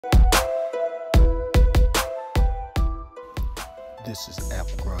This is App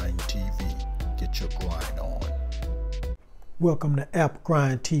Grind TV. Get your grind on. Welcome to App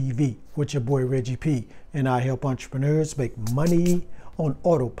Grind TV with your boy Reggie P, and I help entrepreneurs make money on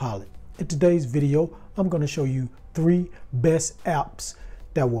autopilot. In today's video, I'm going to show you 3 best apps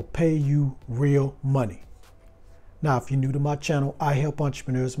that will pay you real money. Now, if you're new to my channel, I help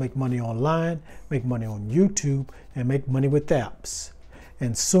entrepreneurs make money online, make money on YouTube, and make money with apps.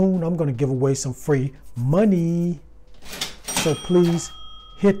 And soon I'm going to give away some free money. So please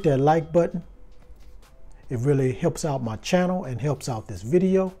hit that like button. It really helps out my channel and helps out this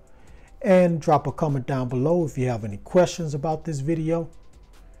video. And drop a comment down below if you have any questions about this video.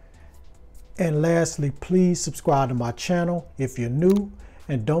 And lastly, please subscribe to my channel if you're new.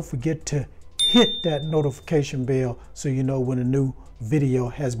 And don't forget to hit that notification bell so you know when a new video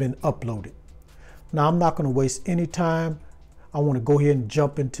has been uploaded. Now, I'm not going to waste any time. I want to go ahead and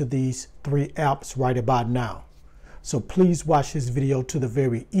jump into these 3 apps right about now. So please watch this video to the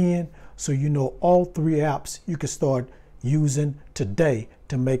very end so you know all 3 apps you can start using today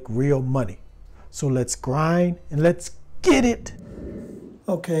to make real money. So let's grind and let's get it.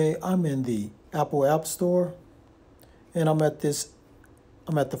 Okay, I'm in the Apple App Store and I'm at the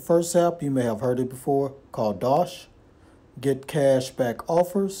first app. You may have heard it before, called Dosh. Get cash back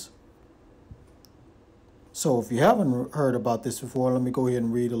offers. So if you haven't heard about this before, let me go ahead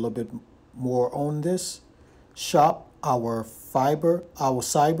and read a little bit more on this. Shop our Cyber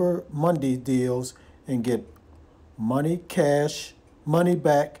Monday deals and get money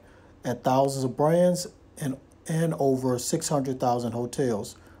back at thousands of brands and over 600,000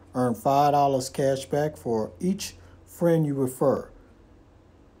 hotels. Earn $5 cash back for each friend you refer.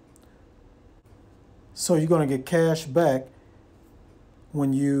 So you're going to get cash back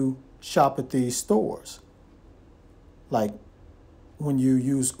when you shop at these stores. Like when you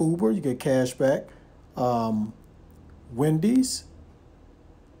use Uber, you get cash back. Wendy's,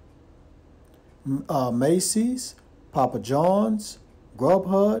 Macy's, Papa John's,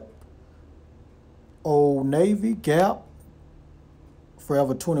 Grubhub, Old Navy, Gap,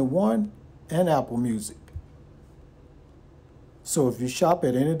 Forever 21, and Apple Music. So if you shop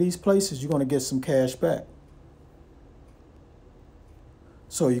at any of these places, you're going to get some cash back.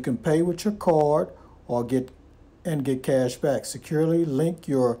 So you can pay with your card or get cash back. Securely link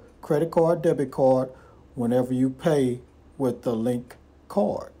your credit card, debit card whenever you pay with the link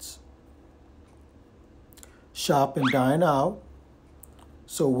cards. Shop and dine out.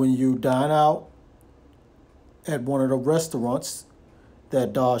 So when you dine out at one of the restaurants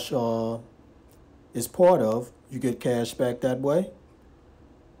that Dosh is part of, you get cash back that way.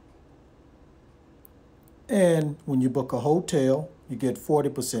 And when you book a hotel, you get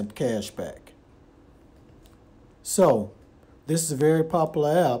 40% cash back. So this is a very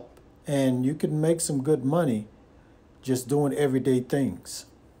popular app, and you can make some good money just doing everyday things.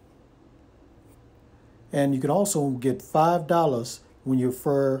 And you can also get $5 when you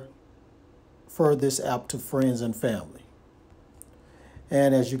refer this app to friends and family.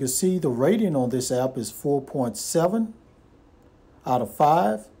 And as you can see, the rating on this app is 4.7 out of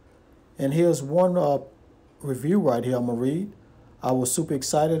 5. And here's one review right here I'm going to read. I was super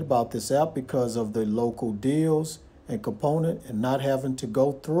excited about this app because of the local deals and component and not having to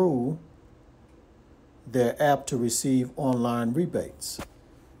go through their app to receive online rebates.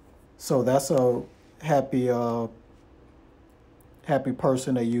 So that's a happy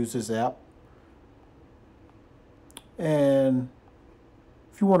person that uses this app. And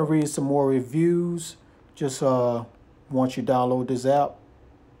if you want to read some more reviews, just once you download this app,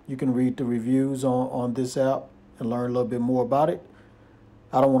 you can read the reviews on this app and learn a little bit more about it.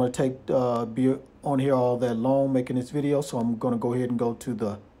 I don't want to be on here all that long making this video, so I'm going to go ahead and go to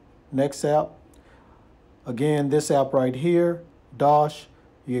the next app. Again, this app right here, Dosh,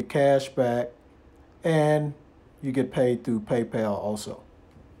 you get cash back and you get paid through PayPal also.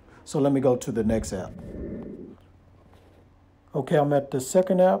 So let me go to the next app. Okay, I'm at the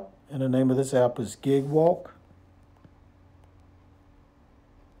second app, and the name of this app is GigWalk.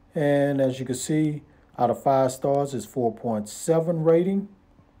 And as you can see, out of 5 stars is 4.7 rating.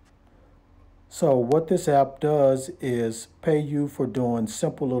 So what this app does is pay you for doing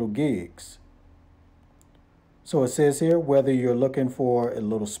simple little gigs. So it says here, whether you're looking for a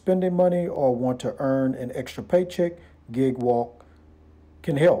little spending money or want to earn an extra paycheck, GigWalk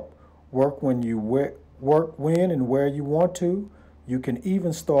can help. Work when and where you want to. You can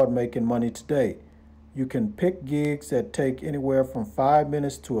even start making money today. You can pick gigs that take anywhere from 5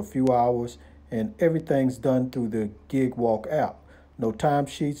 minutes to a few hours, and everything's done through the GigWalk app. No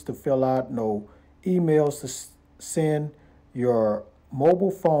timesheets to fill out, no emails to send. Your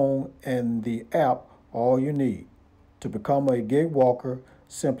mobile phone and the app, all you need. To become a gig walker,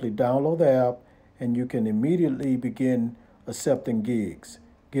 simply download the app and you can immediately begin accepting gigs.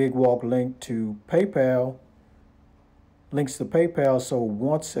 Gig walk links to PayPal, so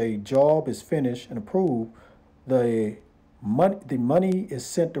once a job is finished and approved, the money is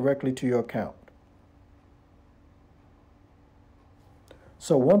sent directly to your account.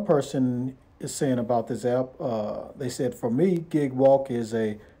 So one person is saying about this app, they said, for me, gig walk is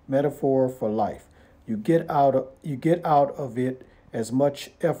a metaphor for life. You get out of it as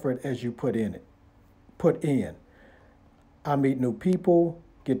much effort as you put in. I meet new people,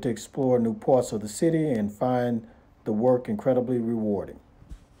 get to explore new parts of the city, and find the work incredibly rewarding.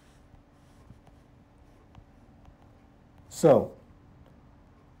 So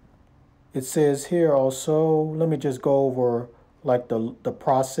it says here also, let me just go over like the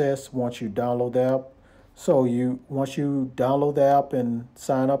process once you download the app. So once you download the app and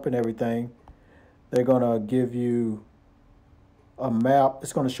sign up and everything, they're gonna give you a map.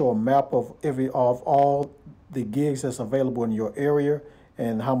 It's gonna show a map of all the gigs that's available in your area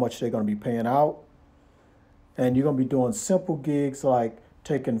and how much they're gonna be paying out. And you're gonna be doing simple gigs like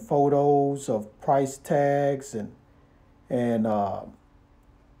taking photos of price tags and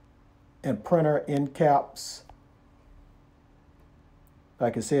printer end caps.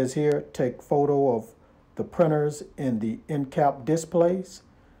 Like it says here, take photo of the printers in the end cap displays.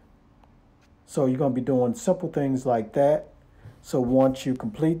 So you're going to be doing simple things like that. So once you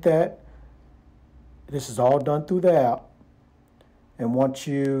complete that, this is all done through the app. And once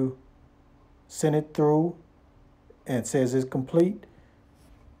you send it through and it says it's complete,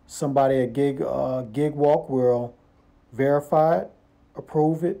 somebody at Gig Walk will verify it,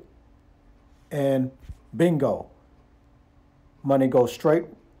 approve it, and bingo, money goes straight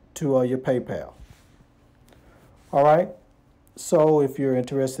to your PayPal. All right. So if you're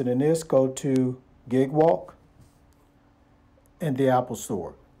interested in this, go to Gig Walk in the Apple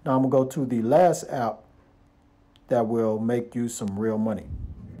Store. Now I'm going to go to the last app that will make you some real money.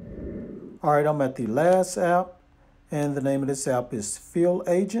 All right, I'm at the last app, and the name of this app is Field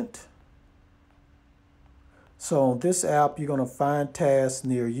Agent. So on this app, you're going to find tasks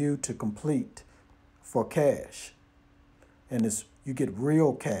near you to complete for cash. And you get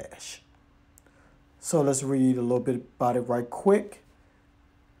real cash. So let's read a little bit about it right quick.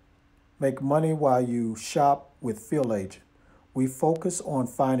 Make money while you shop with Field Agent. We focus on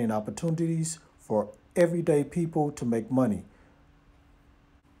finding opportunities for everyday people to make money.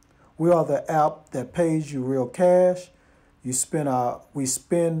 We are the app that pays you real cash. We send our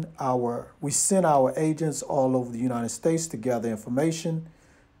agents all over the United States to gather information,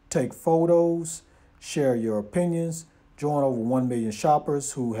 take photos, share your opinions, join over 1 million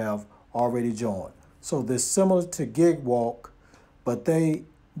shoppers who have already joined. So this is similar to Gig Walk, but they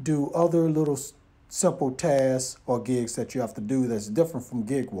do other little simple tasks or gigs that you have to do that's different from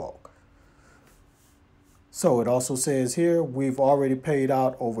Gig Walk. So it also says here, we've already paid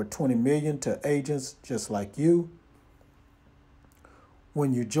out over 20 million to agents just like you.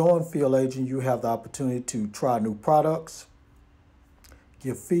 When you join Field Agent, you have the opportunity to try new products,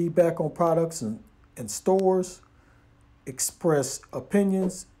 give feedback on products and stores, express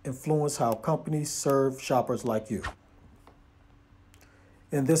opinions, influence how companies serve shoppers like you.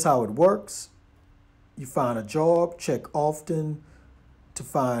 And this is how it works. You find a job, check often to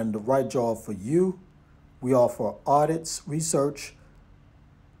find the right job for you. We offer audits, research,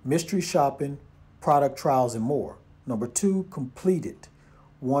 mystery shopping, product trials, and more. Number 2, complete it.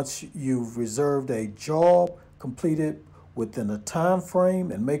 Once you've reserved a job, complete it within a time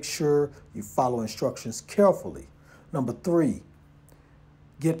frame and make sure you follow instructions carefully. Number 3,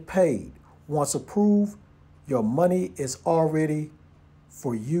 get paid. Once approved, your money is already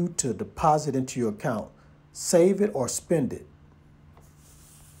for you to deposit into your account. Save it or spend it.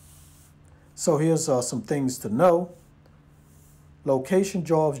 So here's some things to know. Location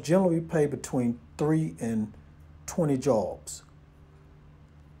jobs generally pay between 3 and 20 jobs.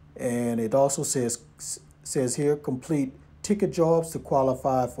 And it also says here, complete ticket jobs to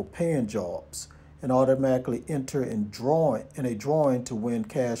qualify for paying jobs and automatically enter in a drawing to win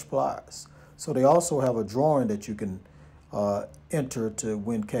cash prize. So they also have a drawing that you can enter to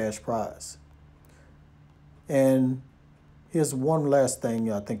win cash prize. And here's one last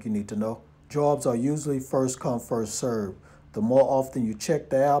thing I think you need to know. Jobs are usually first come, first served. The more often you check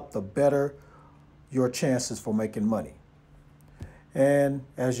the app, the better your chances for making money. And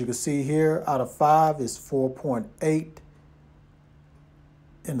as you can see here, out of 5 is 4.8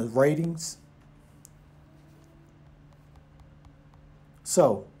 in the ratings.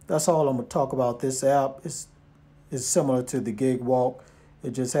 So that's all I'm going to talk about this app. It's similar to the Gig Walk.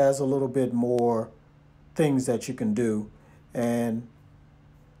 It just has a little bit more things that you can do and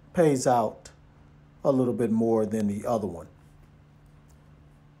pays out a little bit more than the other one.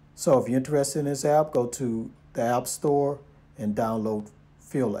 So if you're interested in this app, go to the App Store and download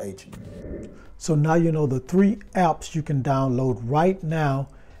Field Agent. So now you know the 3 apps you can download right now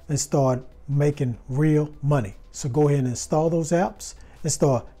and start making real money. So go ahead and install those apps and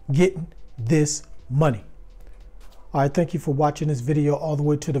start getting this money. All right, thank you for watching this video all the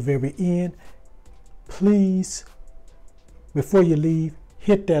way to the very end. Please, before you leave,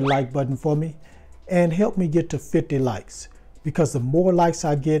 hit that like button for me and help me get to 50 likes, because the more likes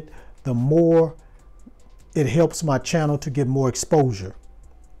I get, the more it helps my channel to get more exposure,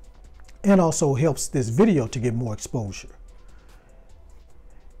 and also helps this video to get more exposure.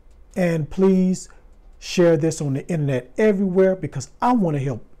 And please share this on the internet everywhere, because I want to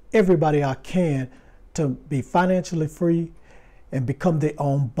help everybody I can to be financially free and become their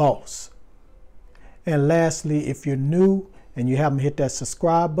own boss. And lastly, if you're new and you haven't hit that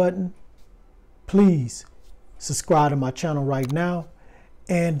subscribe button, please subscribe to my channel right now.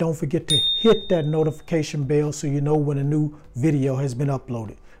 And don't forget to hit that notification bell so you know when a new video has been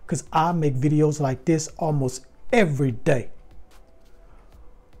uploaded, because I make videos like this almost every day.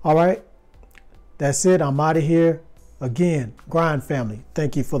 All right, that's it. I'm out of here. Again, Grind family,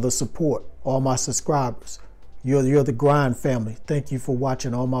 thank you for the support. All my subscribers, you're the Grind family. Thank you for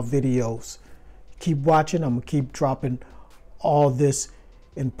watching all my videos. Keep watching. I'm gonna keep dropping all this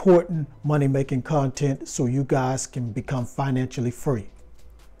important money-making content so you guys can become financially free.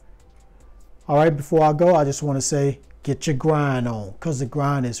 All right, before I go, I just want to say, get your grind on, because the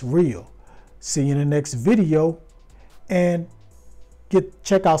grind is real. See you in the next video, and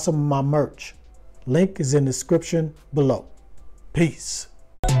check out some of my merch. Link is in the description below. Peace.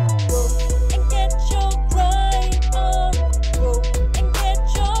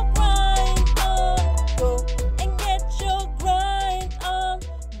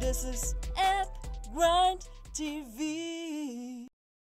 This is App Grind TV.